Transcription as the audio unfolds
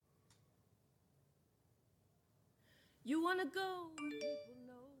You wanna go where people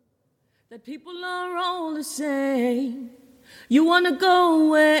know that people are all the same. You wanna go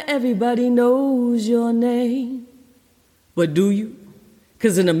where everybody knows your name. But do you?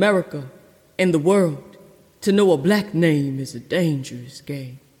 'Cause in America, in the world, to know a black name is a dangerous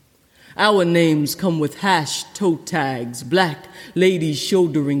game. Our names come with hash toe tags, black ladies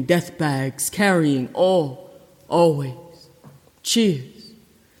shouldering death bags, carrying all, always. Cheers.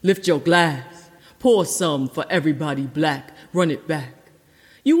 Lift your glass. Pour some for everybody black. Run it back.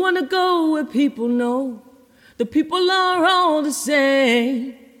 You wanna go where people know the people are all the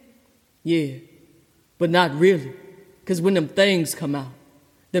same. Yeah, but not really. 'Cause when them things come out,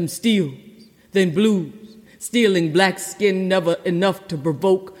 them steals, then blues, stealing black skin never enough to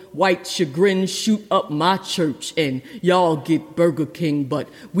provoke white chagrin, shoot up my church, and y'all get Burger King, but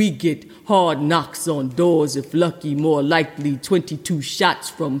we get hard knocks on doors if lucky, more likely 22 shots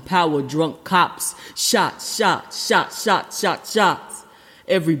from power-drunk cops. Shots, shots, shots, shots, shots, shots.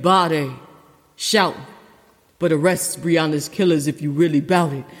 Everybody shouting. But arrest Brianna's killers if you really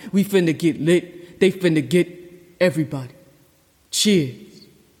bout it. We finna get lit, they finna get everybody. Cheers.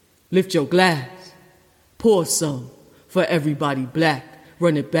 Lift your glass. Pour some for everybody black.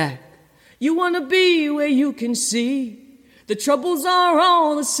 Run it back. You wanna be where you can see the troubles are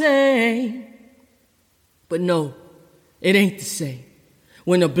all the same. But no, it ain't the same.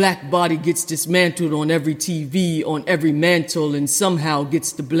 When a black body gets dismantled on every TV, on every mantle, and somehow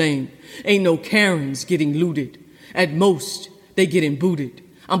gets the blame. Ain't no Karens getting looted. At most, they getting booted.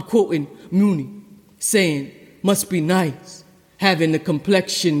 I'm quoting Mooney, saying, must be nice, having the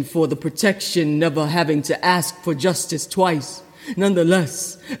complexion for the protection, never having to ask for justice twice.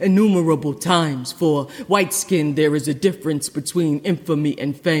 Nonetheless, innumerable times for white skin there is a difference between infamy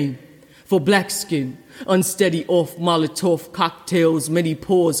and fame. For black skin, unsteady off Molotov cocktails, many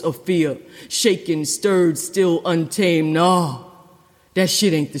pores of fear, shaken, stirred, still untamed. Nah, that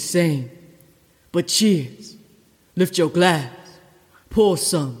shit ain't the same. But cheers, lift your glass, pour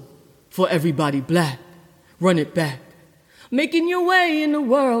some for everybody black, run it back. Making your way in the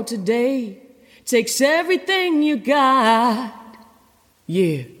world today takes everything you got.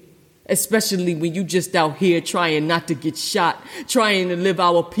 Yeah, especially when you just out here trying not to get shot, trying to live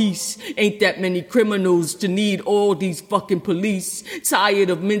our peace. Ain't that many criminals to need all these fucking police. Tired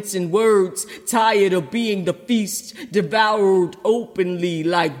of mincing words, tired of being the feast, devoured openly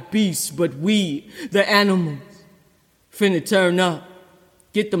like beasts. But we, the animals, finna turn up.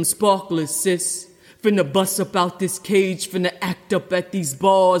 Get them sparklers, sis. Finna bust up out this cage, finna act up at these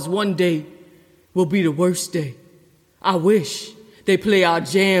bars. One day will be the worst day. I wish they play our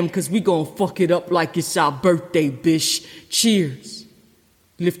jam, 'cause we gon' fuck it up like it's our birthday, bish. Cheers.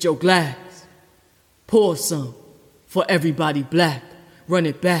 Lift your glass. Pour some for everybody black. Run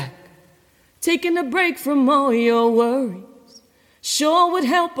it back. Taking a break from all your worries sure would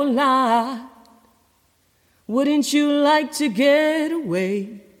help a lot. Wouldn't you like to get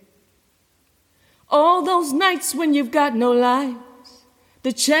away? All those nights when you've got no lives,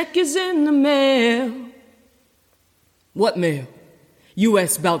 the check is in the mail. What mail?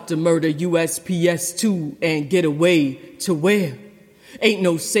 U.S. bout to murder USPS 2 and get away to where? Ain't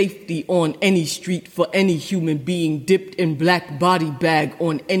no safety on any street for any human being dipped in black body bag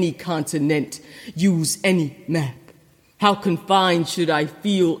on any continent. Use any map. How confined should I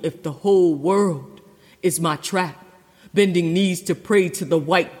feel if the whole world is my trap? Bending knees to pray to the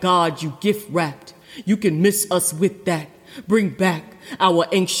white God you gift wrapped. You can miss us with that. Bring back our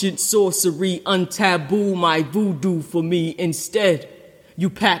ancient sorcery, untaboo my voodoo for me instead. You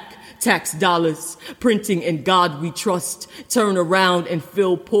pack tax dollars, printing in God we trust. Turn around and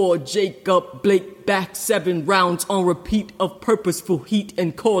fill poor Jacob Blake back 7 rounds on repeat of purposeful heat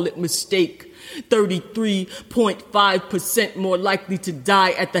and call it mistake. 33.5% more likely to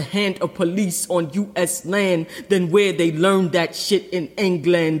die at the hand of police on U.S. land than where they learned that shit in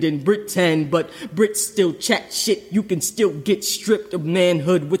England and Britain. But Brits still chat shit. You can still get stripped of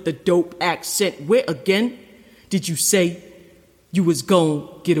manhood with a dope accent. Where again did you say you was gon'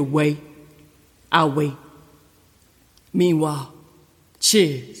 get away? I'll wait. Meanwhile,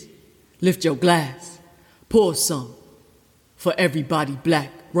 cheers. Lift your glass. Pour some for everybody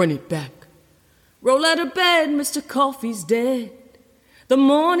black. Run it back. Roll out of bed, Mr. Coffee's dead. The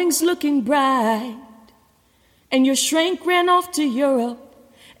morning's looking bright. And your shrink ran off to Europe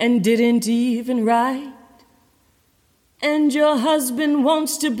and didn't even write. And your husband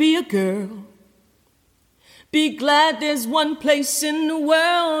wants to be a girl. Be glad there's one place in the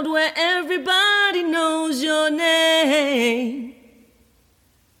world where everybody knows your name.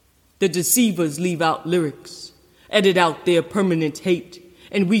 The deceivers leave out lyrics, edit out their permanent hate,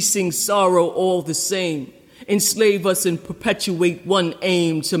 and we sing sorrow all the same. enslave us and perpetuate one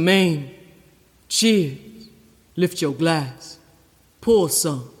aim to maim. Cheers, lift your glass, pour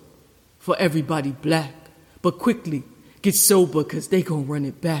some for everybody black, but quickly get sober 'cause they gon' run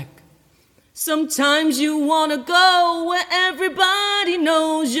it back. Sometimes you wanna go where everybody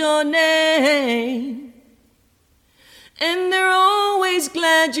knows your name, and they're always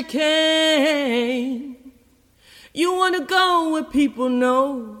glad you came. You wanna go where people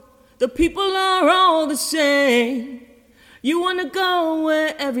know the people are all the same. You wanna go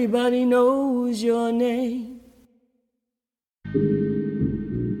where everybody knows your name.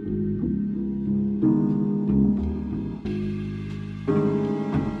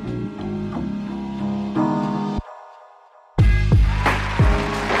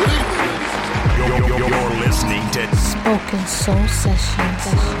 You're listening to Spoken Soul Sessions.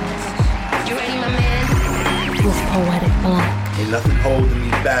 You ready, my man? With Poetic Black. Ain't nothing holding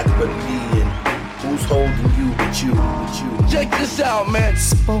me back but me, and who's holding you but you? Check this out, man.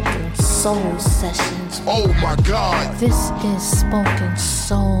 Spoken Soul Sessions. Oh my God. This is Spoken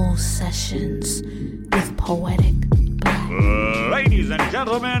Soul Sessions with Poetic Black. Ladies and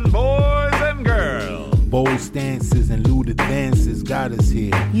gentlemen, boys and girls. Bold stances and lewd advances got us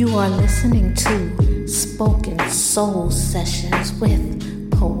here. You are listening to Spoken Soul Sessions with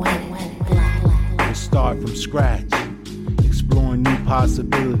Poetic Black. We'll start from scratch, exploring new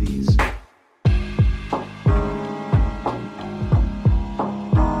possibilities.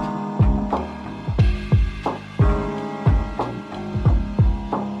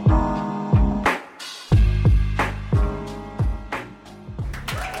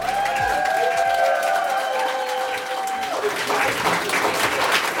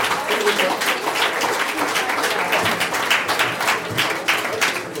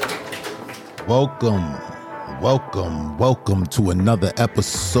 Welcome to another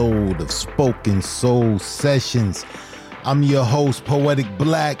episode of Spoken Soul Sessions. I'm your host, Poetic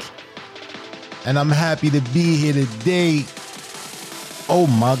Black, and I'm happy to be here today. Oh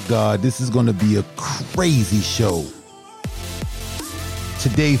my God, this is going to be a crazy show.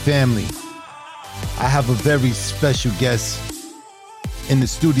 Today, family, I have a very special guest in the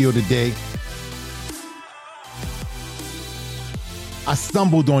studio today. I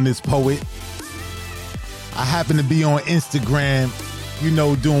stumbled on this poet. I happen to be on Instagram,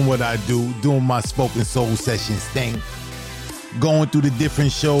 doing what I do, doing my Spoken Soul Sessions thing, going through the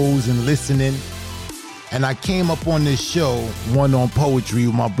different shows and listening. And I came up on this show, one on poetry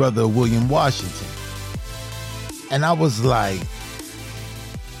with my brother, William Washington. And I was like,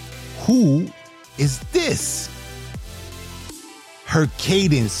 who is this? Her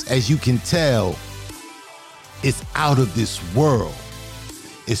cadence, as you can tell, is out of this world.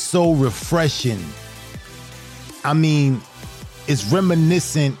 It's so refreshing. I mean, it's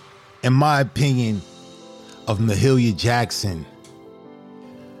reminiscent, in my opinion, of Mahalia Jackson,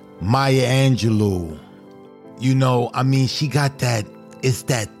 Maya Angelou. She got that, it's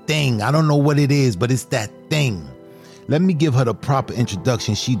that thing. I don't know what it is, but it's that thing. Let me give her the proper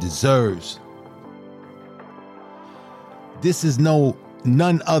introduction she deserves. This is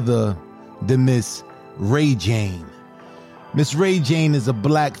none other than Miss RayJane. Miss RayJane is a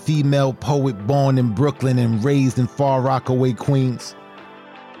black female poet born in Brooklyn and raised in Far Rockaway, Queens.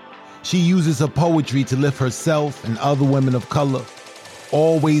 She uses her poetry to lift herself and other women of color,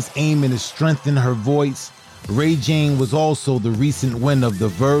 always aiming to strengthen her voice. RayJane was also the recent winner of the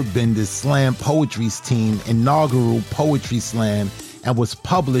Verbbenders Slam Poetry's Team inaugural Poetry Slam and was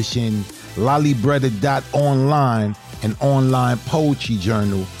published in Lalibretta.online, an online poetry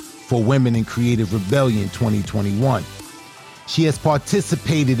journal for women in creative rebellion 2021. She has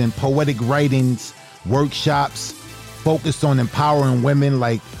participated in poetic writings, workshops, focused on empowering women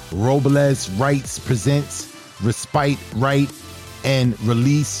like Robles Writes Presents, Respite Write, and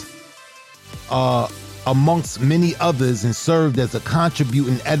Release, amongst many others, and served as a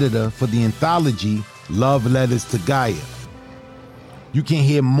contributing editor for the anthology Love Letters to Gaia. You can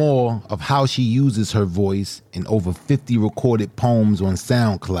hear more of how she uses her voice in over 50 recorded poems on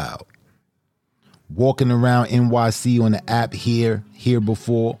SoundCloud. Walking Around NYC on the app Here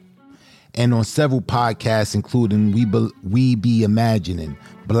Before, and on several podcasts including We Be Imagining,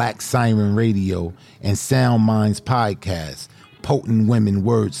 Black Siren Radio, and Sound Minds Podcast, Potent Women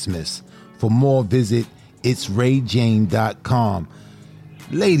Wordsmiths. For more, visit itsrayjane.com.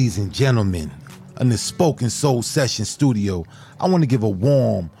 Ladies and gentlemen, in the Spoken Soul Session studio, I want to give a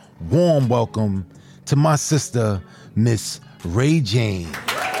warm welcome to my sister, Miss RayJane.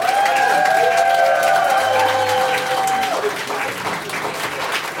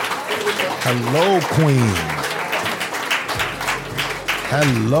 Hello, Queen.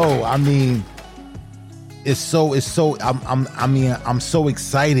 Hello. It's so. I'm so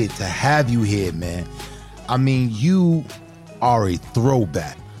excited to have you here, man. I mean, you are a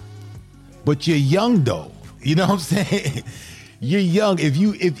throwback, but you're young though. You know what I'm saying? You're young.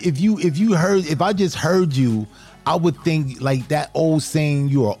 If I just heard you, I would think like that old saying,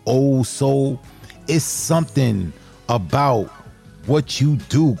 you're an old soul. It's something about what you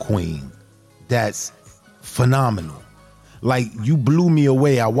do, Queen, that's phenomenal. Like, you blew me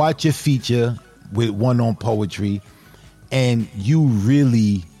away. I watched your feature with One on Poetry, and you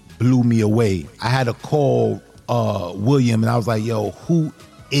really blew me away. I had to call William, and I was like, yo, who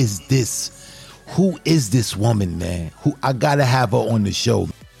is this? Who is this woman, man? Who I gotta have her on the show.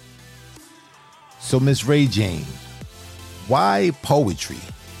 So, Miss RayJane, why poetry?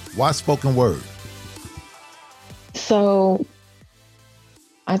 Why spoken word? So,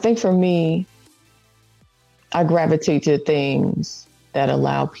 I think for me, I gravitate to things that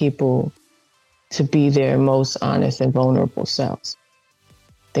allow people to be their most honest and vulnerable selves.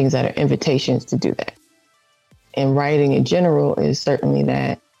 Things that are invitations to do that. And writing in general is certainly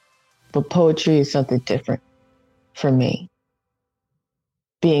that. But poetry is something different for me.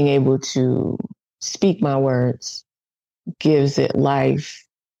 Being able to speak my words gives it life,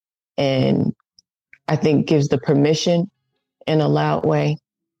 and I think gives the permission in a loud way,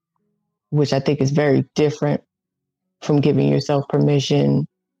 which I think is very different from giving yourself permission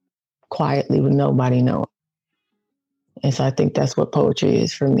quietly with nobody knowing. And so I think that's what poetry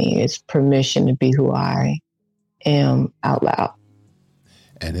is for me. It's permission to be who I am out loud.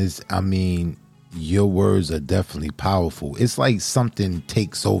 And your words are definitely powerful. It's like something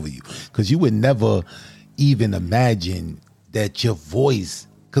takes over you, because you would never even imagine that your voice,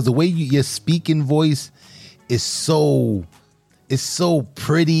 because the way your speaking voice is so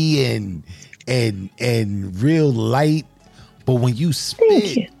pretty and real light. But when you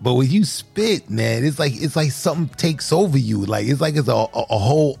spit, man, it's like something takes over you. Like it's a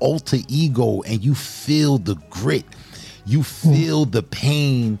whole alter ego, and you feel the grit. You feel the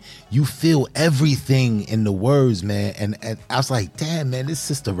pain. You feel everything in the words, man. And I was like, damn, man, this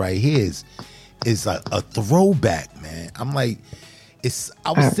sister right here is a throwback, man. I'm like,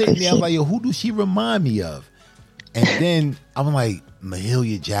 I was sitting there, I'm like, yo, who does she remind me of? And then I'm like,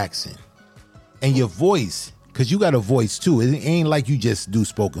 Mahalia Jackson. And your voice, because you got a voice too. It ain't like you just do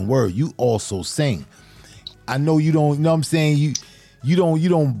spoken word. You also sing. I know you don't, you know what I'm saying? You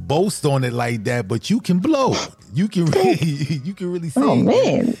don't boast on it like that, but you can blow. You can really sing. Oh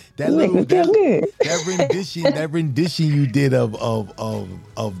man, that rendition you did of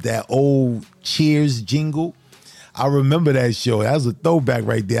that old Cheers jingle. I remember that show. That was a throwback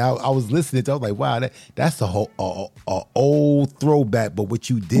right there. I was listening to it. I was like, wow, that's a old throwback. But what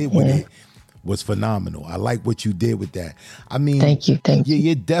you did with it was phenomenal. I like what you did with that. I mean, thank you.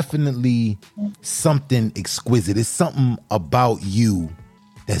 You're definitely something exquisite. It's something about you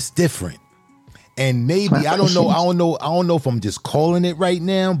that's different. And maybe I don't know if I'm just calling it right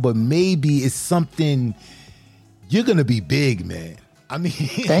now, but maybe it's something. You're gonna be big, man. I mean,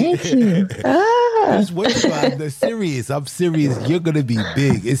 thank you. I'm serious. I'm serious. You're gonna be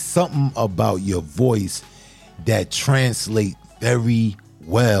big. It's something about your voice that translates very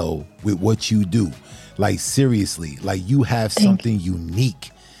well with what you do. Like seriously, like you have something unique.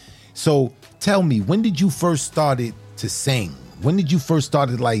 So tell me, when did you first started to sing? When did you first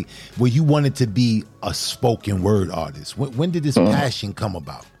started like where you wanted to be a spoken word artist? When did this passion come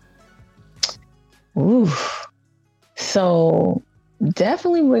about? Ooh, so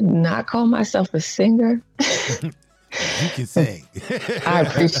definitely would not call myself a singer. You can sing. I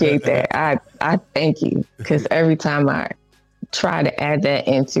appreciate that. I thank you, because every time I try to add that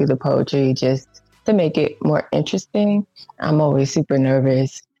into the poetry just to make it more interesting, I'm always super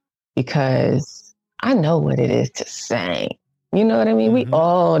nervous because I know what it is to sing. You know what I mean? Mm-hmm. We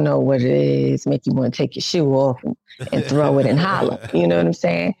all know what it is. Make you want to take your shoe off and throw it and holler. You know what I'm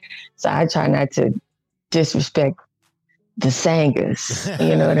saying? So I try not to disrespect the singers.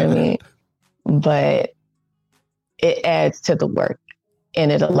 You know what I mean? But it adds to the work,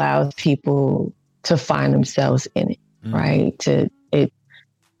 and it allows people to find themselves in it, right?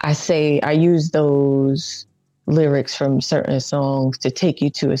 I use those lyrics from certain songs to take you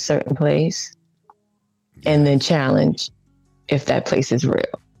to a certain place and then challenge if that place is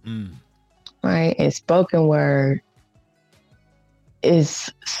real, right? And spoken word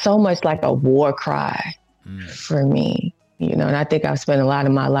is so much like a war cry for me, you know, and I think I've spent a lot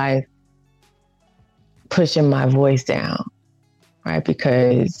of my life pushing my voice down, right?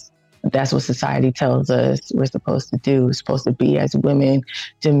 Because that's what society tells us we're supposed to do. We're supposed to be as women,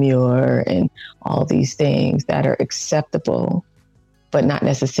 demure and all these things that are acceptable, but not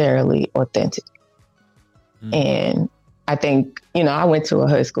necessarily authentic. And I think, I went to a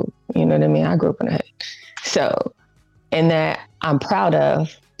hood school, you know what I mean? I grew up in a hood. So, and that I'm proud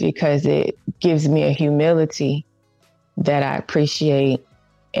of because it gives me a humility that I appreciate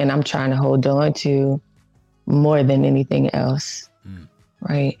and I'm trying to hold on to more than anything else,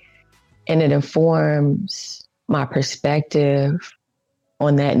 right? And it informs my perspective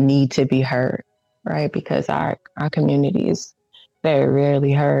on that need to be heard, right? Because our community is very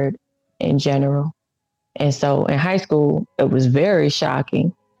rarely heard in general. And so in high school, it was very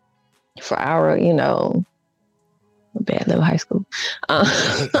shocking for our, bad little high school,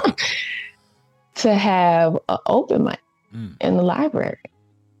 to have an open mic in the library,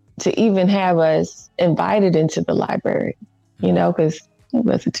 to even have us invited into the library, because there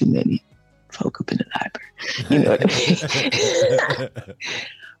wasn't too many folk up in the library, you know what I mean?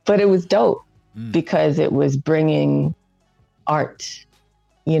 But it was dope because it was bringing art,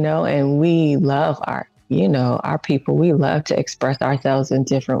 and we love art. Our people, we love to express ourselves in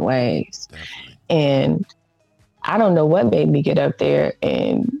different ways. Definitely. And I don't know what made me get up there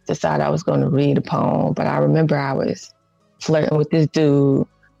and decide I was going to read a poem, but I remember I was flirting with this dude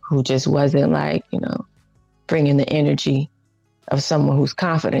who just wasn't bringing the energy of someone who's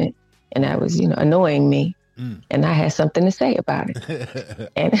confident. And that was, annoying me. And I had something to say about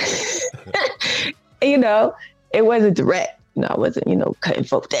it. And, it wasn't direct. I wasn't, cutting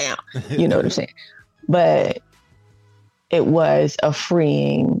folk down. You know what I'm saying? But it was a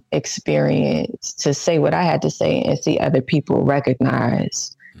freeing experience to say what I had to say and see other people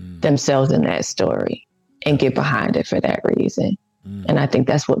recognize themselves in that story and get behind it for that reason. And I think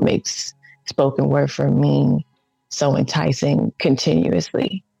that's what makes spoken word for me so enticing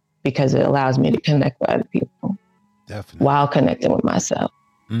continuously, because it allows me to connect with other people. Definitely. While connecting with myself.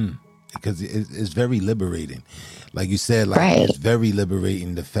 Because it's very liberating. Like you said, It's very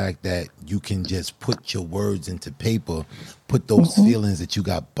liberating, the fact that you can just put your words into paper, put those feelings that you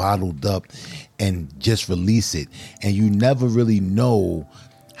got bottled up and just release it. And you never really know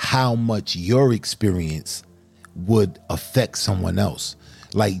how much your experience would affect someone else.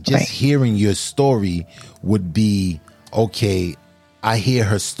 Like just hearing your story would be, okay, I hear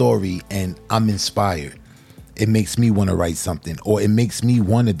her story and I'm inspired. It makes me want to write something, or it makes me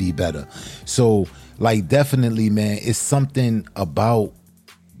want to be better. So definitely, man, it's something about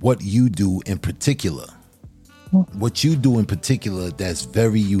what you do in particular. What you do in particular that's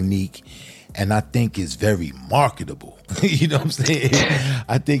very unique, and I think is very marketable. You know what I'm saying?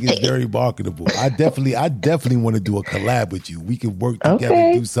 I think it's very marketable. I definitely want to do a collab with you. We can work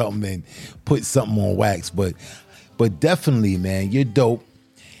together, do something and put something on wax. But definitely, man, you're dope.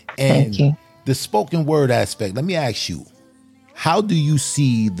 And thank you. The spoken word aspect, let me ask you, how do you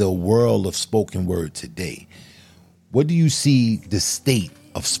see the world of spoken word today? What do you see the state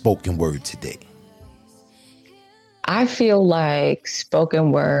of spoken word today? I feel like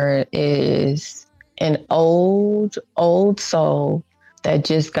spoken word is an old soul that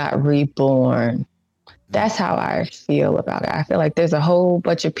just got reborn. That's how I feel about it. I feel like there's a whole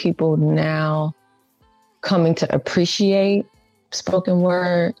bunch of people now coming to appreciate spoken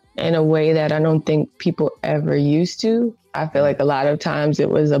word in a way that I don't think people ever used to. I feel like a lot of times it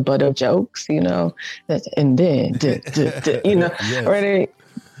was a butt of jokes, and then, Yes. right?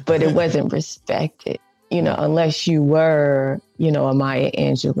 But it wasn't respected, unless you were, a Maya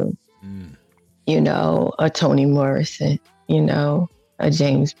Angelou, a Toni Morrison, a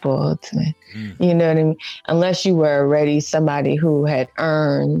James Baldwin, you know what I mean? Unless you were already somebody who had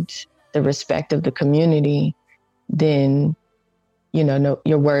earned the respect of the community, then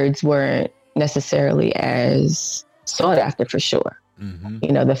your words weren't necessarily as sought after, for sure.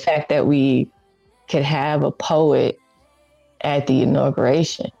 The fact that we could have a poet at the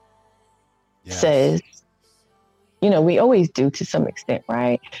inauguration says, we always do to some extent,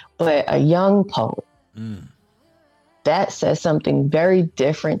 right? But a young poet, that says something very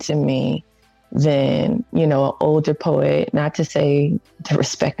different to me than, an older poet. Not to say the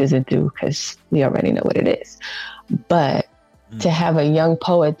respect isn't due, because we already know what it is. But to have a young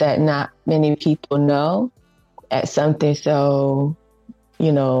poet that not many people know at something so,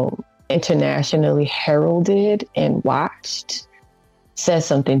 internationally heralded and watched says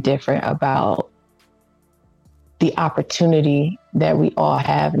something different about the opportunity that we all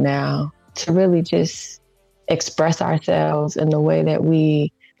have now to really just express ourselves in the way that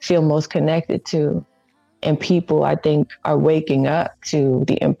we feel most connected to. And people, I think, are waking up to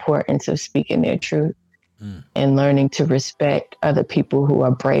the importance of speaking their truth and learning to respect other people who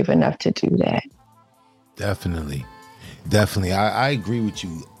are brave enough to do that. Definitely. I agree with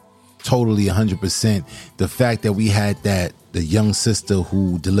you totally 100%. The fact that we had the young sister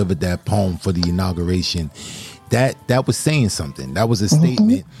who delivered that poem for the inauguration, that was saying something. That was a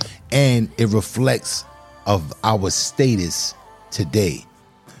statement, and it reflects of our status today.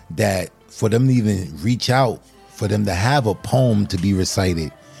 That for them to even reach out, for them to have a poem to be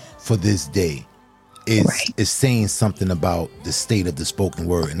recited for this day is saying something about the state of the spoken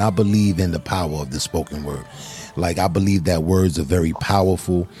word. And I believe in the power of the spoken word. Like, I believe that words are very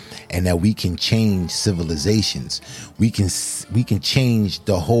powerful, and that we can change civilizations. We can change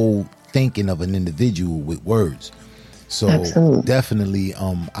the whole thinking of an individual with words. So Absolutely. Definitely,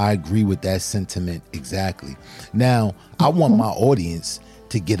 I agree with that sentiment exactly. Now, I want my audience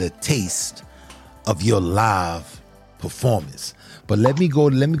to get a taste of your live performance. But let me go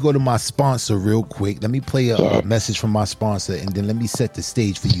to my sponsor real quick. Let me play a message from my sponsor, and then let me set the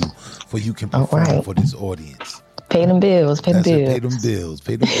stage for you can perform for this audience. Pay them bills. Pay them bills.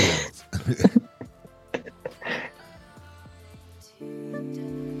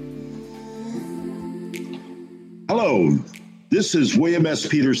 Hello, this is William S.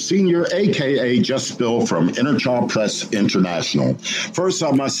 Peters Sr., a.k.a. Just Bill from Inner Child Press International. First,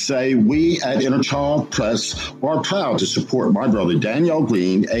 I must say we at Inner Child Press are proud to support my brother Daniel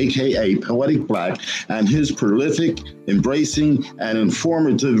Green, a.k.a. Poetic Black, and his prolific, embracing, and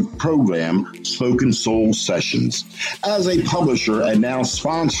informative program, Spoken Soul Sessions. As a publisher and now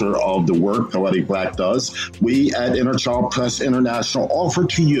sponsor of the work Poetic Black does, we at Inner Child Press International offer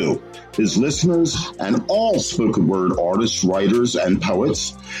to you, his listeners, and all spoken word artists, writers, and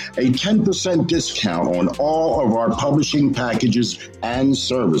poets, a 10% discount on all of our publishing packages and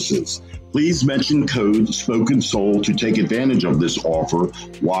services. Please mention code Spoken Soul to take advantage of this offer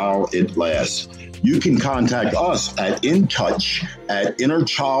while it lasts. You can contact us at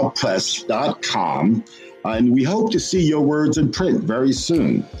intouch@innerchildpress.com, and we hope to see your words in print very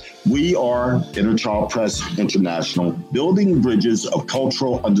soon. We are Inner Child Press International, building bridges of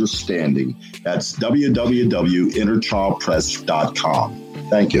cultural understanding. That's www.innerchildpress.com.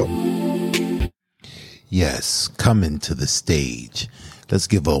 Thank you. Yes, coming to the stage. Let's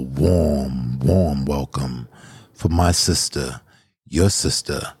give a warm, warm welcome for my sister, your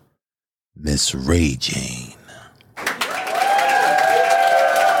sister, Miss RayJane.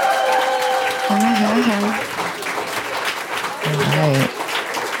 Hi. All right.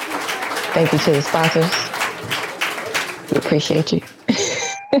 Thank you to the sponsors. We appreciate you.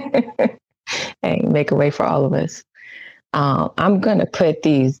 Hey, make a way for all of us. I'm going to put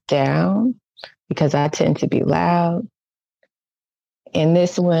these down because I tend to be loud. And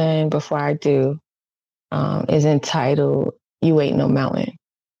this one, before I do, is entitled You Ain't No Mountain.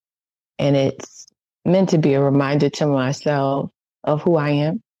 And it's meant to be a reminder to myself of who I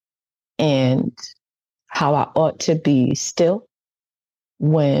am and how I ought to be still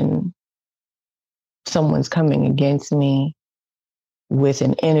when someone's coming against me with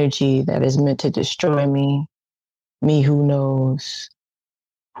an energy that is meant to destroy me who knows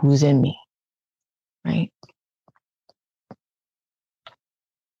who's in me, right?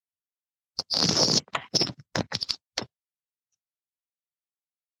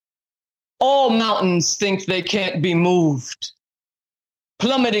 All mountains think they can't be moved.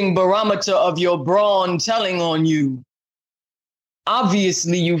 Plummeting barometer of your brawn telling on you.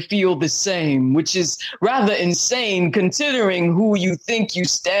 Obviously, you feel the same, which is rather insane considering who you think you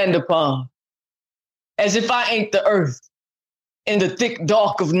stand upon. As if I ain't the earth. In the thick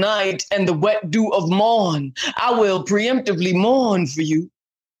dark of night and the wet dew of morn, I will preemptively mourn for you.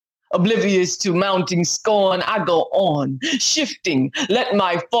 Oblivious to mounting scorn, I go on, shifting, let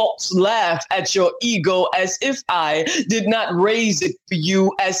my faults laugh at your ego as if I did not raise it for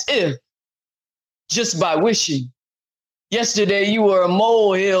you, as if, just by wishing. Yesterday you were a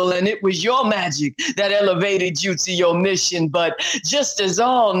molehill and it was your magic that elevated you to your mission, but just as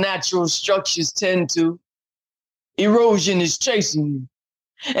all natural structures tend to, erosion is chasing you.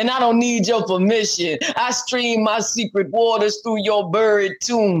 And I don't need your permission. I stream my secret waters through your buried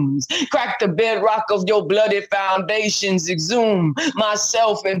tombs. Crack the bedrock of your bloody foundations. Exhume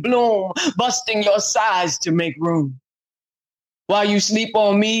myself in bloom, busting your sides to make room. While you sleep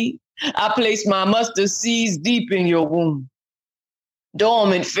on me, I place my mustard seeds deep in your womb.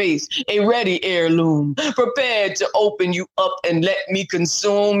 Dormant face, a ready heirloom, prepared to open you up and let me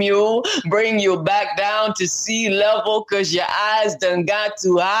consume you, bring you back down to sea level, cause your eyes done got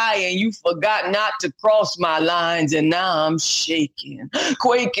too high and you forgot not to cross my lines, and now I'm shaking,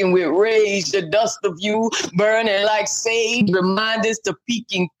 quaking with rage, the dust of you burning like sage, reminders to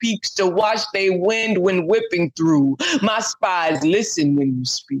peaking peaks to watch they wind when whipping through. My spies listen when you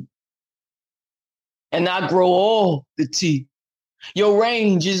speak, and I grow all the teeth. Your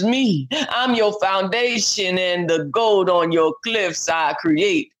range is me. I'm your foundation, and the gold on your cliffs I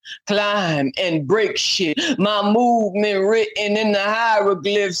create, climb, and break shit. My movement written in the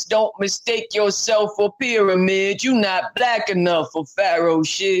hieroglyphs. Don't mistake yourself for pyramid. You not black enough for pharaoh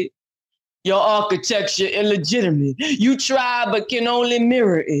shit. Your architecture illegitimate. You try but can only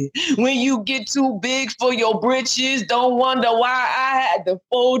mirror it. When you get too big for your britches, don't wonder why I had to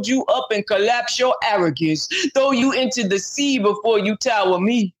fold you up and collapse your arrogance. Throw you into the sea before you tower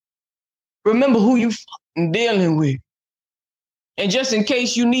me. Remember who you fucking dealing with. And just in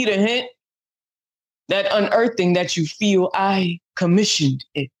case you need a hint, that unearthing that you feel, I commissioned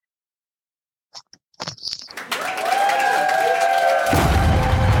it.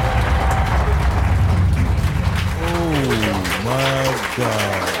 My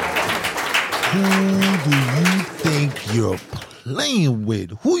God. Who do you think you're playing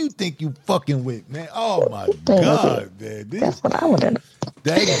with? Who you think you fucking with, man? Oh my God, man. That's what I would have.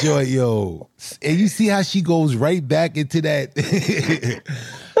 That joy, yo. And you see how she goes right back into that.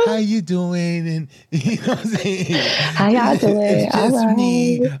 How you doing? And you know what I'm saying? How y'all doing? It's just all right.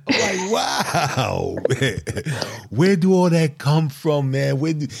 me. I'm like, wow. Man. Where do all that come from, man?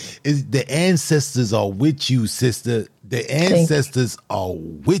 The ancestors are with you, sister. The ancestors are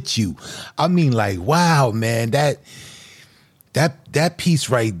with you. I mean, like, wow, man. That piece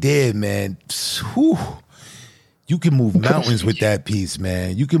right there, man. Whew. You can move mountains with that piece,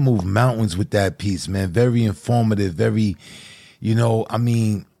 man. You can move mountains with that piece, man. Very informative, very, I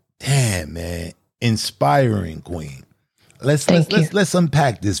mean, damn, man. Inspiring, Queen. Let's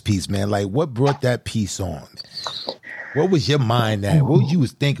unpack this piece, man. Like, what brought that piece on? What was your mind at? What you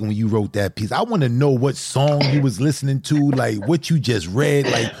was thinking when you wrote that piece? I want to know what song you was listening to, like what you just read,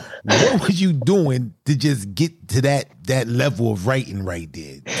 like what was you doing to just get to that level of writing right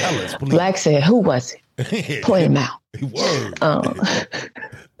there? Tell us, please. Black said, who was it? Point him out.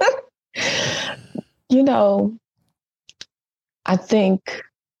 I think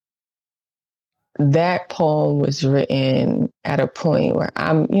that poem was written at a point where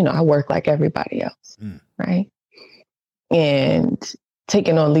I work like everybody else, right? And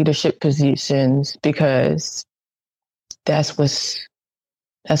taking on leadership positions because that's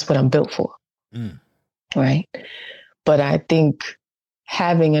what I'm built for, right? But I think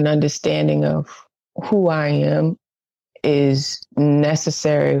having an understanding of who I am is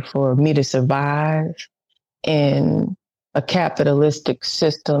necessary for me to survive in a capitalistic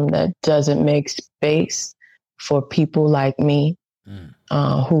system that doesn't make space for people like me,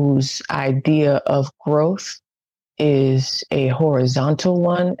 whose idea of growth is a horizontal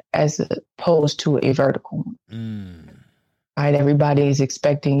one as opposed to a vertical one. Right? Everybody is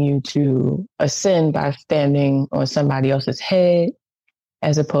expecting you to ascend by standing on somebody else's head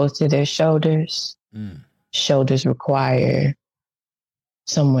as opposed to their shoulders. Shoulders require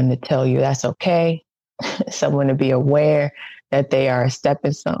someone to tell you that's okay, someone to be aware that they are a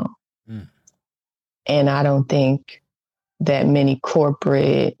stepping stone. And I don't think that many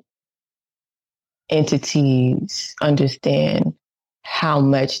corporate entities understand how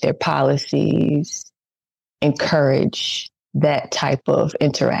much their policies encourage that type of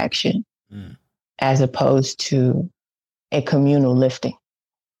interaction as opposed to a communal lifting.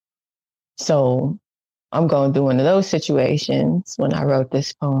 So I'm going through one of those situations when I wrote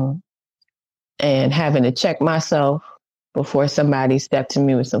this poem and having to check myself before somebody stepped to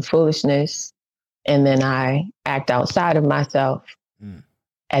me with some foolishness. And then I act outside of myself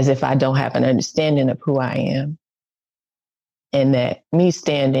as if I don't have an understanding of who I am. And that me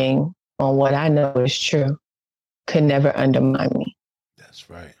standing on what I know is true could never undermine me. That's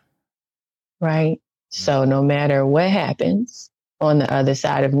right. Right? So no matter what happens on the other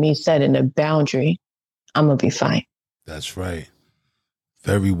side of me setting a boundary, I'm going to be fine. That's right.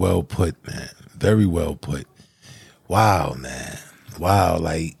 Very well put, man. Very well put. Wow, man. Wow.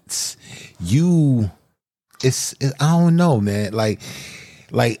 Like I don't know, man. Like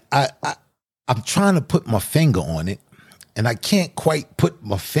I'm trying to put my finger on it and I can't quite put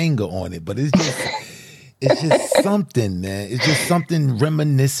my finger on it, but it's just something, man. It's just something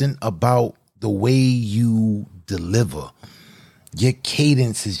reminiscent about the way you deliver. Your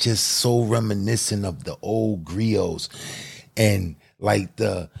cadence is just so reminiscent of the old griots and like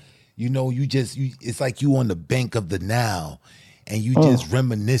it's like you on the bank of the Nile and you just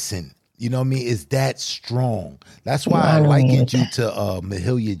reminiscent. You know what I mean? It's that strong. That's why I likened you to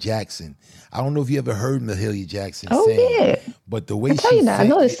Mahalia Jackson. I don't know if you ever heard Mahalia Jackson sing. Yeah. But the way she sang, I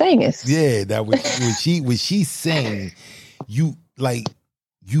know the singers. Yeah, that when she sang, you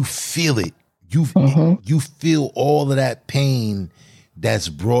feel it. You feel all of that pain that's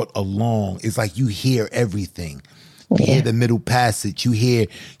brought along. It's like you hear everything. You hear the Middle Passage. You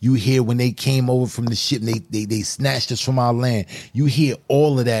hear when they came over from the ship and they snatched us from our land. You hear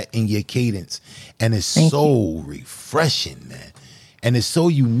all of that in your cadence. And it's so refreshing, man. And it's so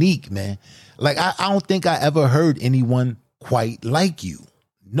unique, man. Like, I don't think I ever heard anyone quite like you.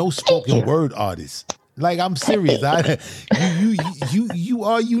 No spoken word artist. Like, I'm serious. You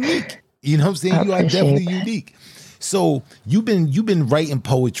are unique. You know what I'm saying? You are definitely unique. So you've been writing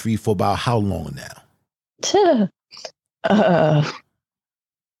poetry for about how long now?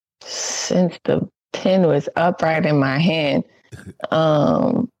 Since the pen was upright in my hand.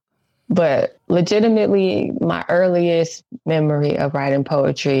 But legitimately, my earliest memory of writing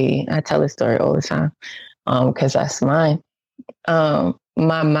poetry, I tell this story all the time, because that's mine.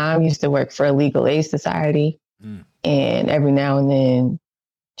 My mom used to work for a legal aid society, and every now and then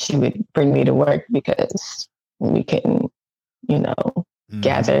she would bring me to work because we couldn't,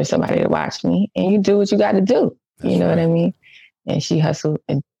 gather somebody to watch me. And you do what you got to do. That's what I mean? And she hustled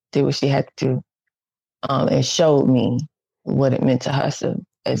and did what she had to do, and showed me what it meant to hustle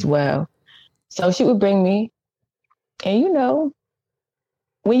as well. So she would bring me, and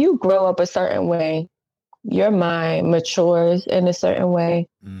when you grow up a certain way, your mind matures in a certain way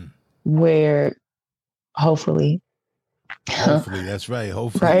where hopefully, that's right.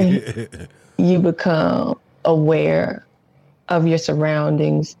 Hopefully, right, you become aware of your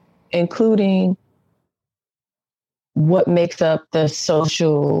surroundings, including what makes up the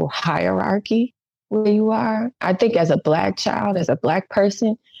social hierarchy where you are. I think as a Black child, as a Black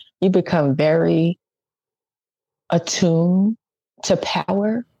person, you become very attuned to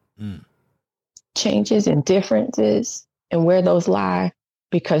power changes and differences and where those lie,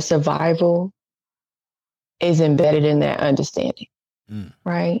 because survival is embedded in that understanding,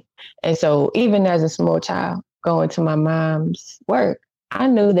 right? And so even as a small child going to my mom's work, I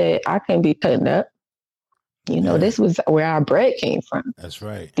knew that I couldn't be cutting up. This was where our bread came from. That's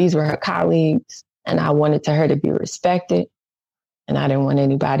right. These were her colleagues, and I wanted her to be respected. And I didn't want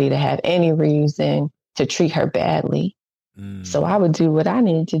anybody to have any reason to treat her badly. So I would do what I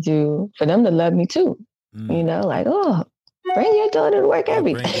needed to do for them to love me too. Bring your daughter to work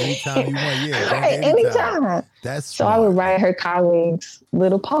every day. Anytime you want, yeah. Right, anytime. That's so smart. I would write her colleagues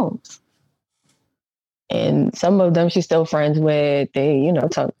little poems. And some of them she's still friends with. They,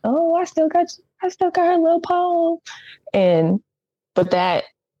 talk, I still got her little poem. But that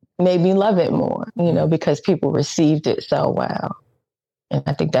made me love it more, because people received it so well. And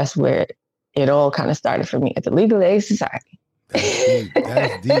I think that's where it all kind of started for me at the Legal Aid Society.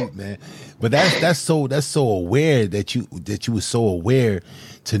 That's deep, man. But that's so aware that you were so aware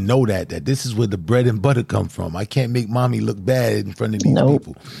to know that this is where the bread and butter come from. I can't make mommy look bad in front of these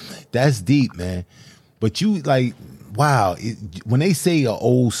people. That's deep, man. But you wow, when they say an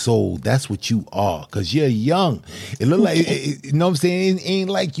old soul, that's what you are, because you're young. It look like, you know what I'm saying? It ain't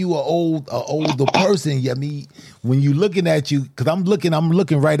like you an older person. I mean, when you looking at you, because I'm looking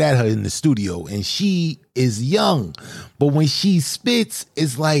right at her in the studio, and she is young. But when she spits,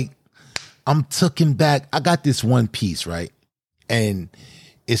 it's like, I'm taken back. I got this one piece, right? And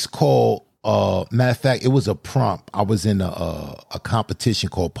it's called, matter of fact, it was a prompt. I was in a competition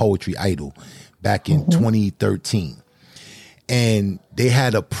called Poetry Idol back in 2013. And they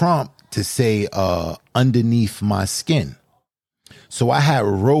had a prompt to say, underneath my skin. So I had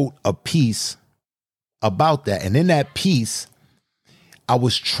wrote a piece about that. And in that piece, I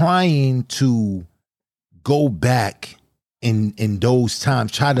was trying to go back in those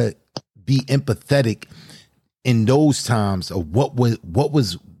times, try to be empathetic in those times of what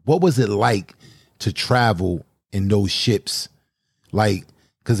was it like to travel in those ships. Like,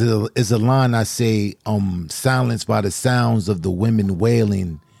 because it's a line I say, silenced by the sounds of the women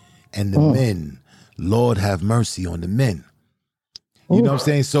wailing and the men. Lord have mercy on the men. You know what I'm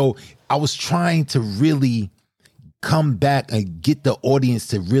saying? So I was trying to really come back and get the audience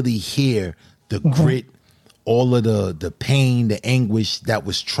to really hear the grit, all of the pain, the anguish that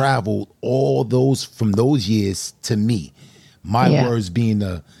was traveled, all those from those years to me. My words being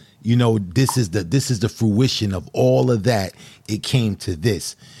this is the fruition of all of that. It came to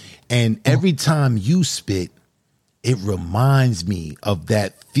this. And every time you spit, it reminds me of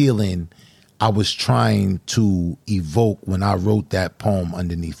that feeling I was trying to evoke when I wrote that poem,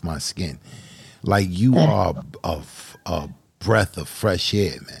 Underneath My Skin. Like, you are a breath of fresh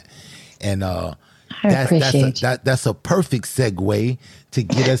air, man. And that's a perfect segue to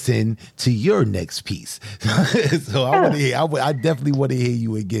get us into your next piece. So I definitely want to hear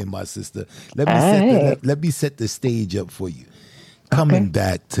you again, my sister. Let me set the stage up for you. Coming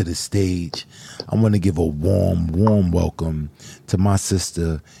back to the stage, I want to give a warm welcome to my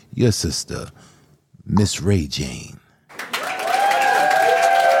sister, your sister, Miss RayJane.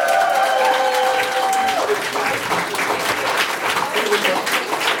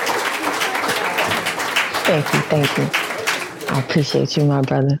 Thank you. I appreciate you, my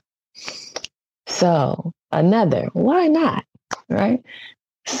brother. So, another, why not? Right?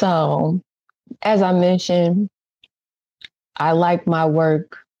 So, as I mentioned, I like my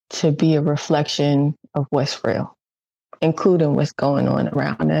work to be a reflection of what's real, including what's going on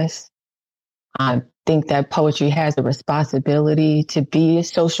around us. I think that poetry has a responsibility to be a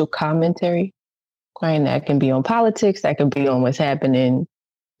social commentary, right? And that can be on politics, that can be on what's happening,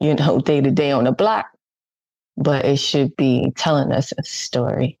 day to day on the block, but it should be telling us a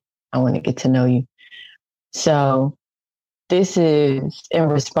story. I want to get to know you. So this is in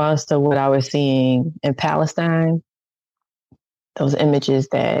response to what I was seeing in Palestine, those images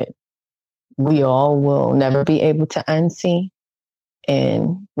that we all will never be able to unsee,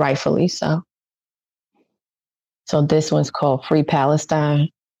 and rightfully so. So this one's called Free Palestine,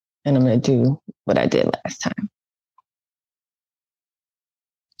 and I'm going to do what I did last time.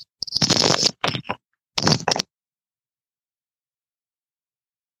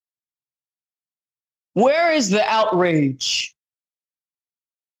 Where is the outrage?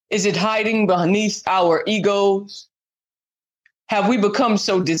 Is it hiding beneath our egos? Have we become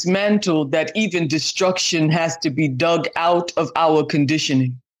so dismantled that even destruction has to be dug out of our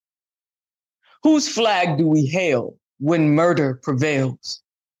conditioning? Whose flag do we hail when murder prevails?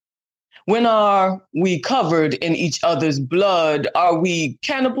 When are we covered in each other's blood? Are we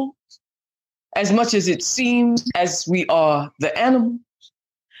cannibals? As much as it seems as we are the animals,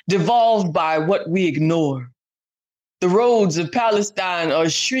 devolved by what we ignore. The roads of Palestine are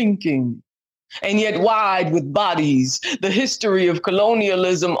shrinking, and yet wide with bodies, the history of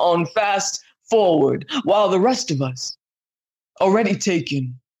colonialism on fast forward, while the rest of us, already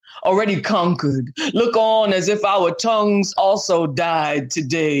taken, already conquered, look on as if our tongues also died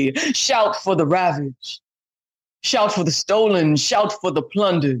today. Shout for the ravaged, shout for the stolen, shout for the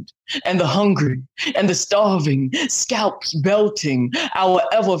plundered, and the hungry, and the starving, scalps belting, our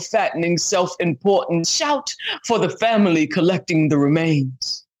ever-fattening self-importance. Shout for the family collecting the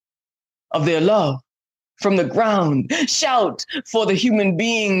remains of their love from the ground. Shout for the human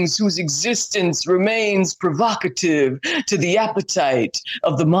beings whose existence remains provocative to the appetite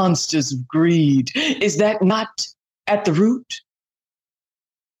of the monsters of greed. Is that not at the root?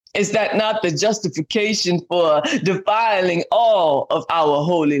 Is that not the justification for defiling all of our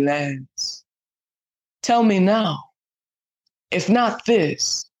holy lands? Tell me now, if not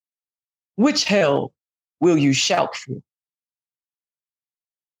this, which hell will you shout for?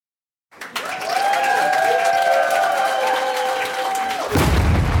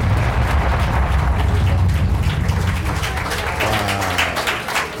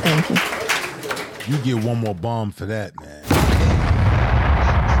 Thank you. You get one more bomb for that, man.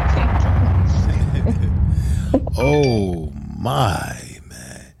 Oh my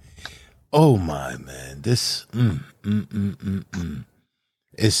man. Oh my man. This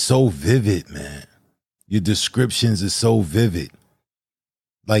It's so vivid, man. Your descriptions are so vivid.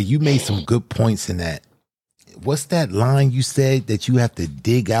 Like, you made some good points in that. What's that line you said that you have to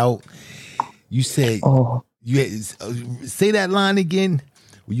dig out? You said, say that line again.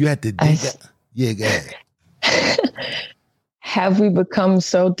 You had to dig out. Yeah, go ahead. Have we become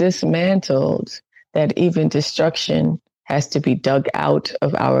so dismantled that even destruction has to be dug out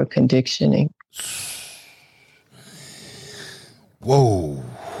of our conditioning? Whoa.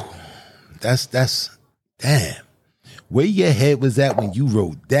 That's damn. Where your head was at when you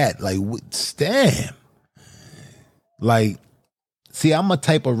wrote that? Like, damn. Like, see, I'm a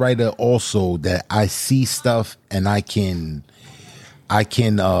type of writer also that I see stuff and I can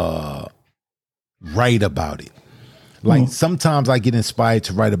write about it. Like, sometimes I get inspired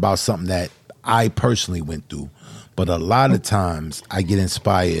to write about something that I personally went through, but a lot of times I get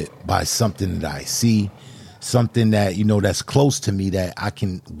inspired by something that I see, something that, that's close to me that I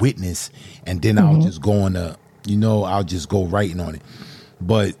can witness, and then I'll just go on I'll just go writing on it.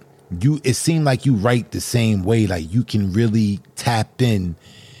 But it seemed like you write the same way. Like, you can really tap in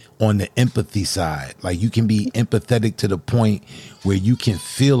on the empathy side. Like, you can be empathetic to the point where you can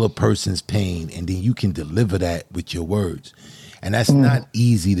feel a person's pain, and then you can deliver that with your words. And that's not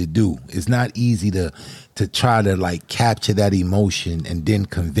easy to do. It's not easy to try to, like, capture that emotion and then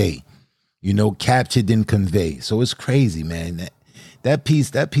convey. Capture then convey. So it's crazy, man. That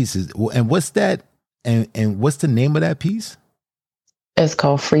piece is. And what's that? And what's the name of that piece? It's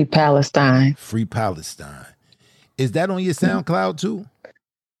called Free Palestine. Free Palestine. Is that on your SoundCloud too?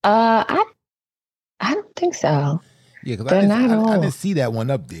 I don't think so. Yeah, because I didn't see that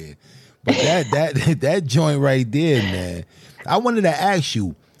one up there. But that joint right there, man. I wanted to ask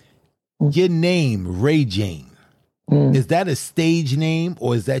you, your name, RayJane, is that a stage name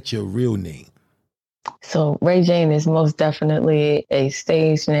or is that your real name? So RayJane is most definitely a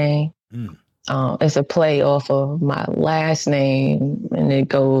stage name. It's a play off of my last name, and it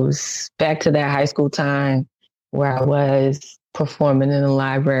goes back to that high school time where I was performing in the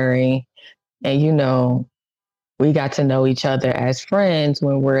library. And, you know, we got to know each other as friends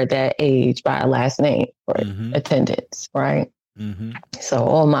when we're that age by our last name for attendance, right? So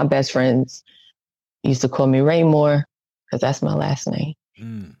all my best friends used to call me Raymore because that's my last name.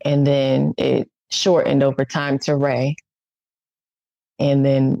 And then it shortened over time to Ray. And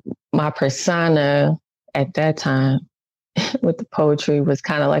then my persona at that time with the poetry was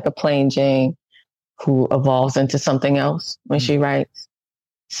kind of like a plain Jane who evolves into something else when she writes.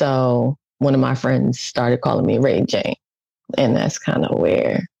 So one of my friends started calling me RayJane, and that's kind of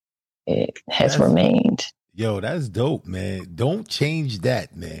where it has remained. Yo, that's dope, man. Don't change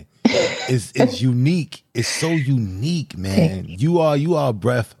that, man. It's unique. It's so unique, man. You are a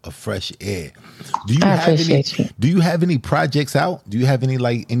breath of fresh air. Do you have any projects out? Do you have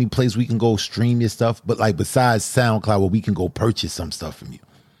any place we can go stream your stuff? But like besides SoundCloud, where we can go purchase some stuff from you?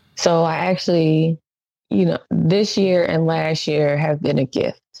 So I actually, this year and last year have been a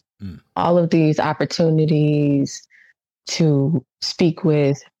gift. All of these opportunities to speak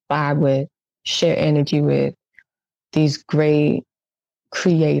with, vibe with, share energy with these great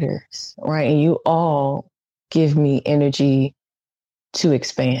creators, right? And you all give me energy to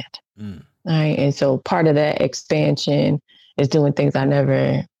expand, right? And so part of that expansion is doing things I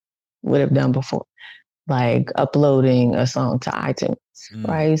never would have done before, like uploading a song to iTunes,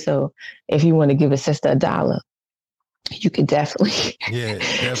 right? So if you want to give a sister $1, you could definitely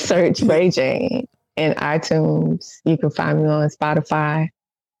search RayJane in iTunes. You can find me on Spotify.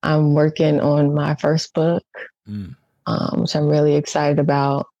 I'm working on my first book, which I'm really excited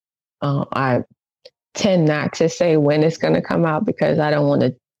about. I tend not to say when it's going to come out because I don't want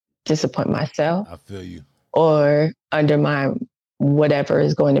to disappoint myself. I feel you. Or undermine whatever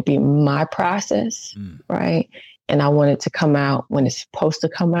is going to be my process, right? And I want it to come out when it's supposed to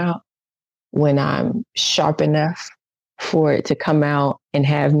come out, when I'm sharp enough for it to come out and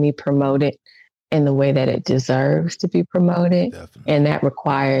have me promote it in the way that it deserves to be promoted. Definitely. And that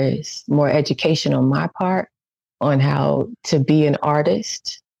requires more education on my part on how to be an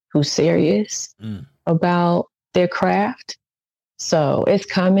artist who's serious about their craft. So it's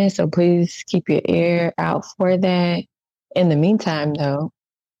coming. So please keep your ear out for that. In the meantime, though,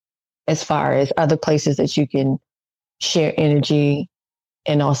 as far as other places that you can share energy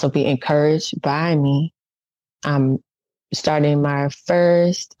and also be encouraged by me, I'm starting my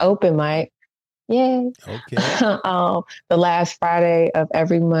first open mic. Yay. Okay. The last Friday of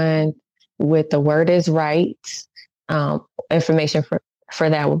every month with The Word is Right. Information for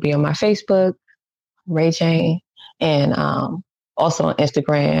that will be on my Facebook, RayJane, and also on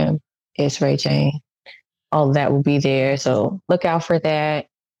Instagram, it's RayJane. All of that will be there. So look out for that.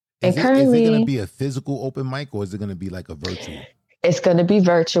 Is it going to be a physical open mic or is it going to be like a virtual? It's going to be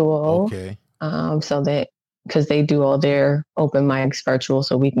virtual. Okay. So that, because they do all their open mics virtual,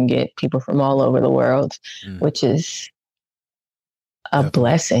 so we can get people from all over the world, which is a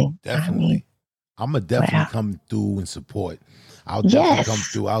blessing. Definitely. I'm going to definitely come through and support. I'll definitely come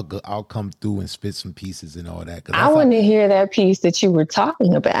through. I'll come through and spit some pieces and all that. I want to hear that piece that you were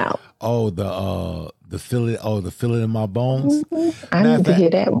talking about. Oh, the feel it in my bones. I need to hear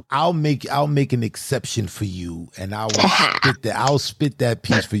that one. I'll make an exception for you, and I'll spit that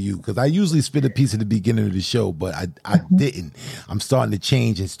piece for you because I usually spit a piece at the beginning of the show, but I didn't. I'm starting to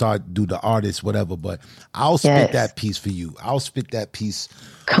change and start do the artist whatever, but I'll spit that piece for you. I'll spit that piece.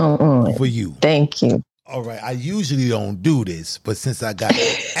 Come on for you. Thank you. All right, I usually don't do this, but since I got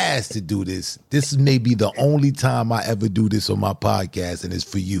asked to do this, this may be the only time I ever do this on my podcast, and it's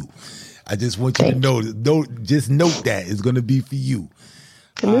for you. I just want you to know, just note that it's going to be for you.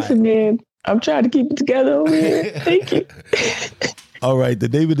 Listen, man, I'm trying to keep it together over here. Thank you. All right, the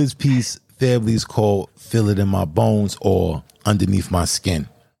name of this piece, family, is called Feel It in My Bones or Underneath My Skin.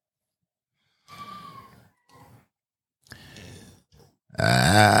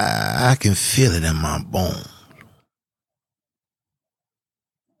 I can feel it in my bone.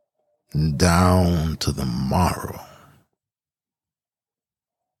 Down to the marrow.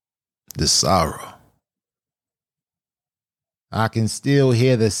 The sorrow. I can still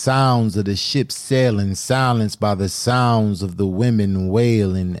hear the sounds of the ship sailing, silenced by the sounds of the women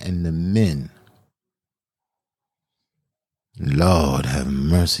wailing and the men. Lord, have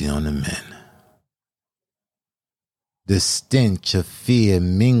mercy on the men. The stench of fear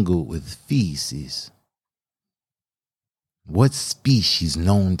mingled with feces. What species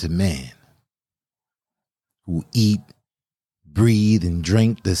known to man who eat, breathe, and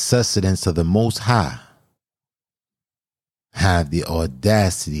drink the sustenance of the Most High have the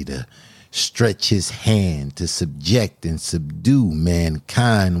audacity to stretch his hand to subject and subdue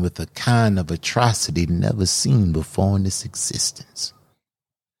mankind with a kind of atrocity never seen before in this existence.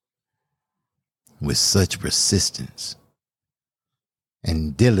 With such persistence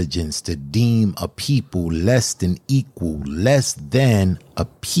and diligence to deem a people less than equal, less than a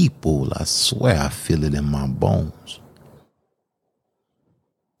people, I swear I feel it in my bones.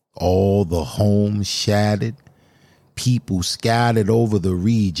 All the homes shattered, people scattered over the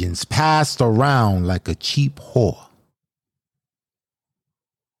regions, passed around like a cheap whore.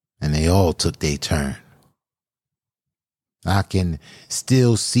 And they all took their turn. I can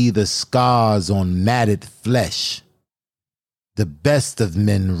still see the scars on matted flesh. The best of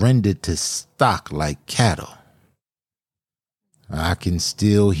men rendered to stock like cattle. I can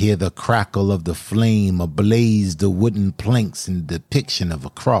still hear the crackle of the flame ablaze the wooden planks in the depiction of a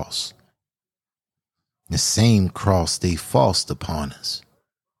cross. The same cross they forced upon us.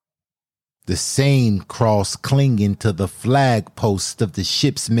 The same cross clinging to the flag post of the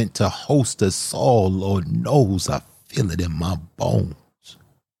ships meant to host us all. Lord knows I feel it in my bones.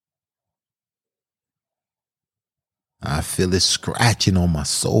 I feel it scratching on my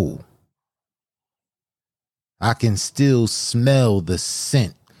soul. I can still smell the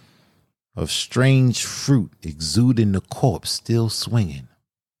scent of strange fruit exuding the corpse still swinging.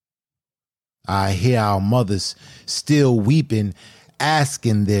 I hear our mothers still weeping,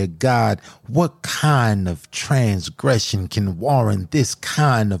 asking their God, what kind of transgression can warrant this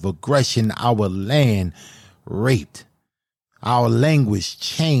kind of aggression? Our land raped, our language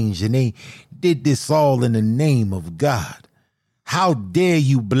changed, and they did this all in the name of God. How dare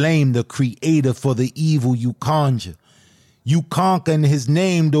you blame the Creator for the evil you conjure? You conquer in his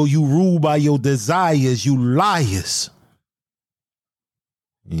name, though you rule by your desires, you liars.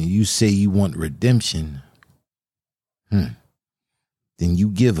 And you say you want redemption. Then you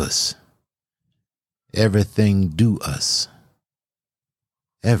give us everything due us.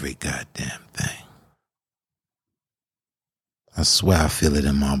 Every goddamn thing. I swear I feel it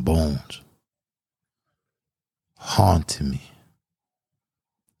in my bones. Haunting me.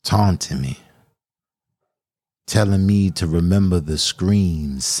 Taunting me, telling me to remember the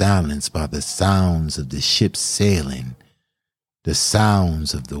screams silenced by the sounds of the ships sailing, the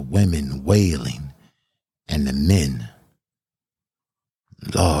sounds of the women wailing, and the men.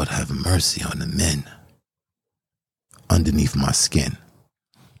 Lord, have mercy on the men underneath my skin.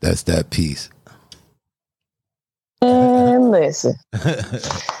 That's that piece. And listen,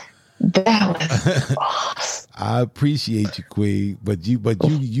 that was awesome. I appreciate you, Queen, but you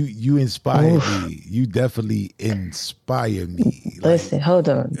inspire me. You definitely inspire me. Listen, hold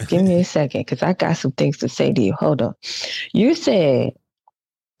on. Give me a second, because I got some things to say to you. Hold on. You said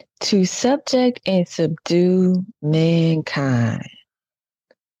to subject and subdue mankind.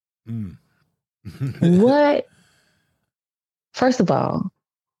 What? First of all,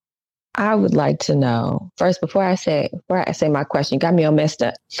 I would like to know, first, before I say my question, you got me all messed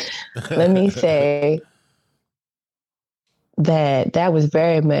up. Let me say that was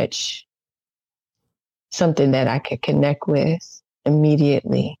very much something that I could connect with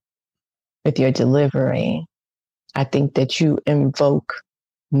immediately with your delivery. I think that you invoke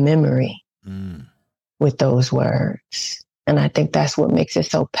memory with those words. And I think that's what makes it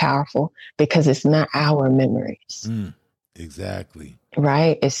so powerful, because it's not our memories. Exactly.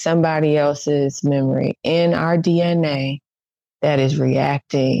 Right? It's somebody else's memory in our DNA that is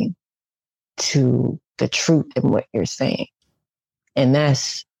reacting to the truth in what you're saying. And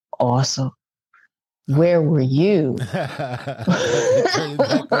that's awesome. Where were you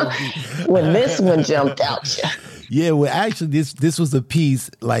when this one jumped out you? Yeah, well, actually, this was a piece,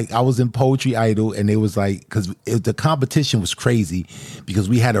 like, I was in Poetry Idol, and it was like, because the competition was crazy, because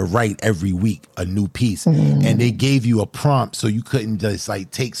we had to write every week a new piece, and they gave you a prompt, so you couldn't just,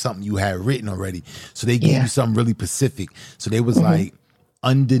 like, take something you had written already. So they gave you something really specific. So they was like,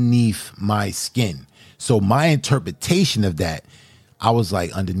 underneath my skin. So my interpretation of that, I was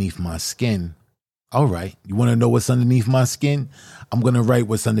like, underneath my skin. All right. You want to know what's underneath my skin? I'm going to write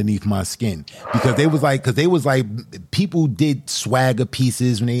what's underneath my skin. Because they was like, people did swagger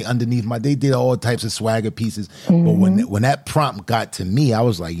pieces when they did all types of swagger pieces. But when that prompt got to me, I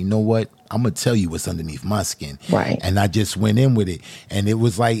was like, you know what? I'm going to tell you what's underneath my skin. Right. And I just went in with it. And it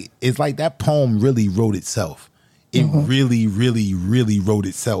was like, it's like that poem really wrote itself. It really, really, really wrote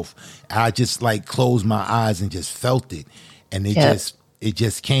itself. I just like closed my eyes and just felt it. And it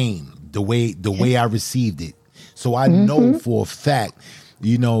just came the way I received it. So I know for a fact,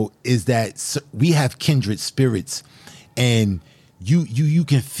 is that we have kindred spirits, and you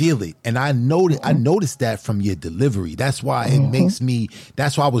can feel it. And I noticed that from your delivery. That's why it makes me,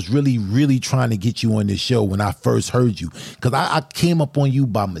 that's why I was really, really trying to get you on this show when I first heard you. Because I came up on you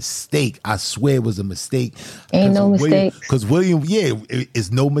by mistake. I swear it was a mistake. Ain't no mistakes. Because William,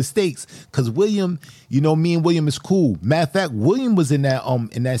 it's no mistakes. Because William, me and William is cool. Matter of fact, William was in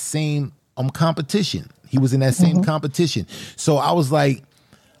that same competition. He was in that same competition. So I was like,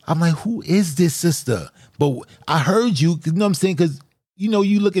 who is this sister? But I heard you know what I'm saying? Because,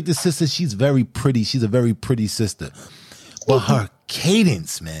 you look at this sister, she's very pretty. She's a very pretty sister. But her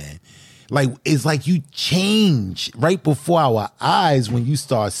cadence, man, it's like you change right before our eyes when you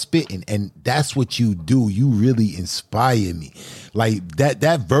start spitting. And that's what you do. You really inspire me. Like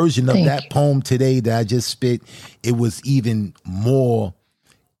that version of that poem today that I just spit, it was even more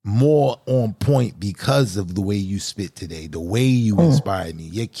on point because of the way you spit today, the way you inspired me.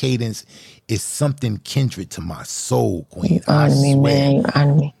 Your cadence is something kindred to my soul, Queen. You honor me, man. You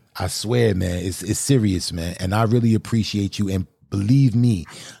honor me. I swear, man, it's serious, man. And I really appreciate you. And believe me,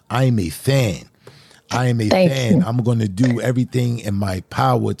 I am a fan. Thank you. I'm going to do everything in my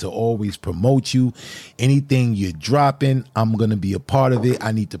power to always promote you. Anything you're dropping, I'm going to be a part of it.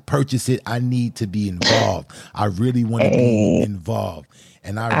 I need to purchase it. I need to be involved. I really want to be involved.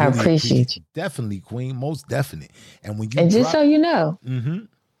 And I really appreciate you. Definitely, Queen. Most definite. And when you just so you know,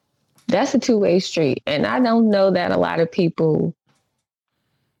 that's a two-way street. And I don't know that a lot of people,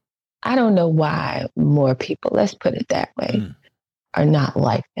 I don't know why more people, let's put it that way, are not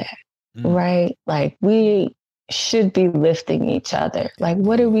like that. Right? Like we should be lifting each other. Like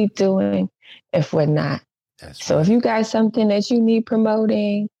what are we doing if we're not? So if you got something that you need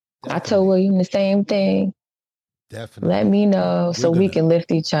promoting, I told William the same thing. Definitely. Let me know so we can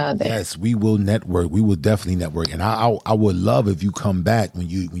lift each other. Yes, we will network. We will definitely network. And I would love if you come back when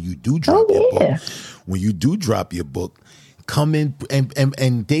you do drop your book. When you do drop your book, come in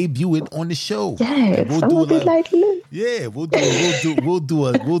and debut it on the show. Yes, we'll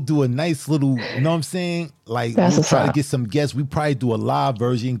do a nice little, you know what I'm saying? Like we'll try to get some guests. We probably do a live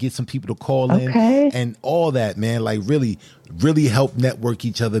version, get some people to call in and all that, man. Like really, really help network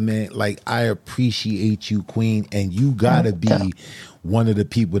each other, man. Like I appreciate you, Queen, and you gotta be one of the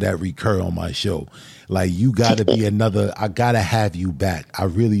people that recur on my show. Like you gotta be another. I gotta have you back. I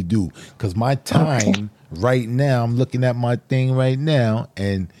really do, because my time right now, I'm looking at my thing right now,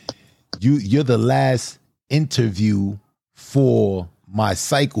 and you're the last interview for my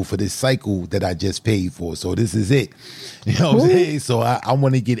cycle, for this cycle that I just paid for. So this is it. You know what I'm saying? So I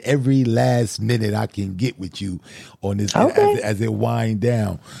want to get every last minute I can get with you on this as it wind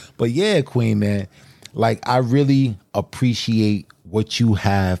down. But yeah, Queen, man, like I really appreciate what you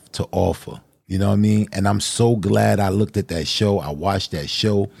have to offer. You know what I mean? And I'm so glad I looked at that show. I watched that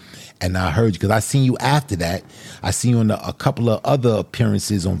show and I heard you, because I seen you after that. I seen you on a couple of other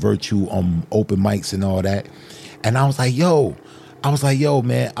appearances on Virtue, on open mics and all that. And I was like, yo,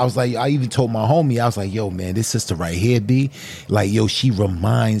 man. I was like, I even told my homie, I was like, yo, man, this sister right here, B, like, yo, she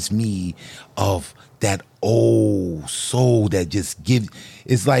reminds me of that old soul that just gives,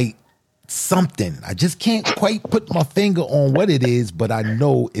 it's like something. I just can't quite put my finger on what it is, but I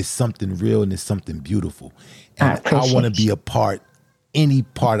know it's something real and it's something beautiful. And I want to be a part, any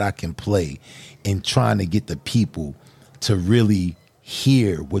part I can play in trying to get the people to really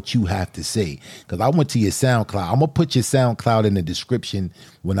hear what you have to say. Because I went to your SoundCloud. I'm going to put your SoundCloud in the description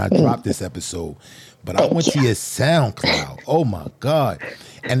when I drop this episode. But I went to your SoundCloud. Oh, my God.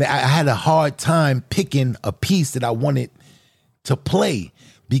 And I had a hard time picking a piece that I wanted to play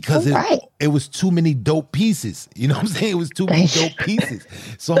because it was too many dope pieces. You know what I'm saying? It was too many dope pieces.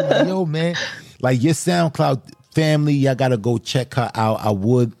 So I'm like, yo, man, like your SoundCloud family, y'all got to go check her out. I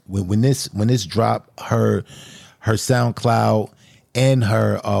would, when this drop, her SoundCloud, and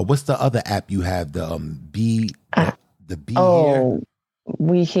her what's the other app you have? The B Here?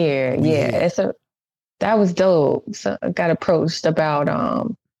 We Here. That was dope. So I got approached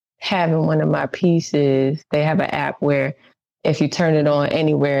about having one of my pieces. They have an app where if you turn it on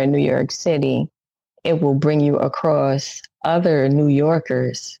anywhere in New York City, it will bring you across other New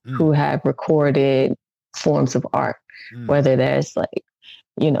Yorkers who have recorded forms of art, whether that's like,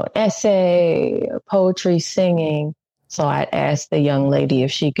 essay, poetry, singing. So I asked the young lady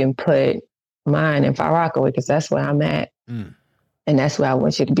if she can put mine in Far Rockaway, because that's where I'm at. And that's where I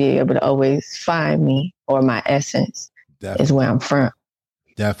want you to be able to always find me, or my essence is where I'm from.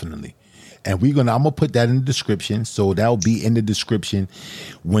 Definitely. And I'm going to put that in the description. So that'll be in the description.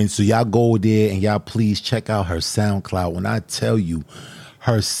 So y'all go there and y'all please check out her SoundCloud. When I tell you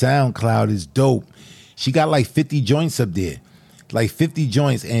her SoundCloud is dope, she got like 50 joints up there, like 50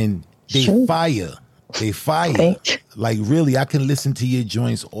 joints, and they fire. They fire. Like really, I can listen to your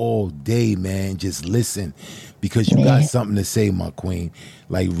joints all day, man. Just listen because you got something to say, my queen.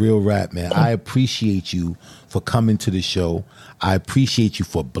 Like real rap, man. I appreciate you for coming to the show. I appreciate you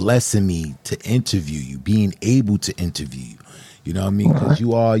for blessing me to interview you, being able to interview you. You know what I mean? Because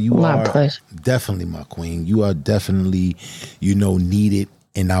you are definitely my queen. You are definitely, needed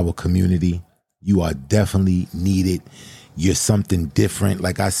in our community. You are definitely needed. You're something different.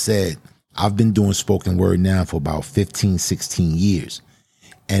 Like I said, I've been doing spoken word now for about 15, 16 years.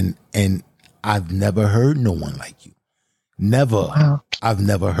 And I've never heard no one like you. Never. Wow. I've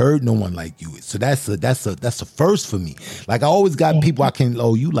never heard no one like you. So that's a first for me. Like I always got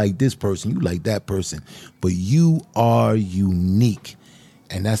people you like this person, you like that person, but you are unique.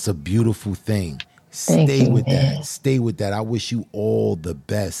 And that's a beautiful thing. Stay with that. I wish you all the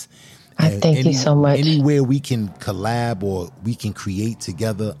best. Thank you so much. Anywhere we can collab or we can create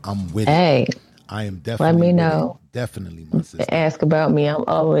together, I'm with it. I am definitely. Let me know. Definitely, my sister. Ask about me. I'm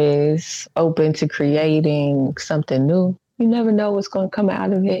always open to creating something new. You never know what's going to come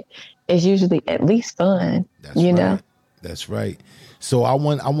out of it. It's usually at least fun. Know. That's right. So I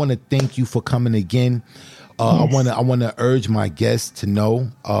want to thank you for coming again. I want to urge my guests to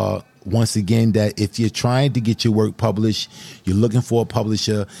know once again that if you're trying to get your work published, you're looking for a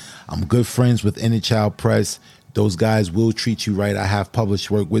publisher. I'm good friends with Inner Child Press. Those guys will treat you right. I have published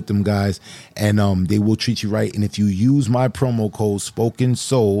work with them guys, and they will treat you right. And if you use my promo code Spoken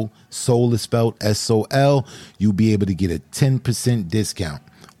Soul, soul is spelled SOL, you'll be able to get a 10% discount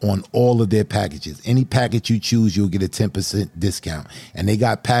on all of their packages. Any package you choose, you'll get a 10% discount. And they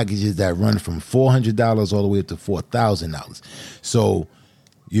got packages that run from $400 all the way up to $4,000. So,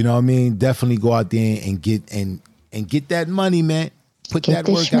 you know what I mean? Definitely go out there and get that money, man. Put that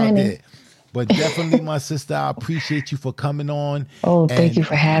work out there. But definitely, my sister, I appreciate you for coming on. Oh, thank you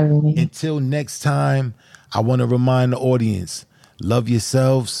for having me. Until next time, I want to remind the audience, love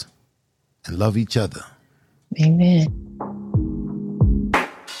yourselves and love each other. Amen.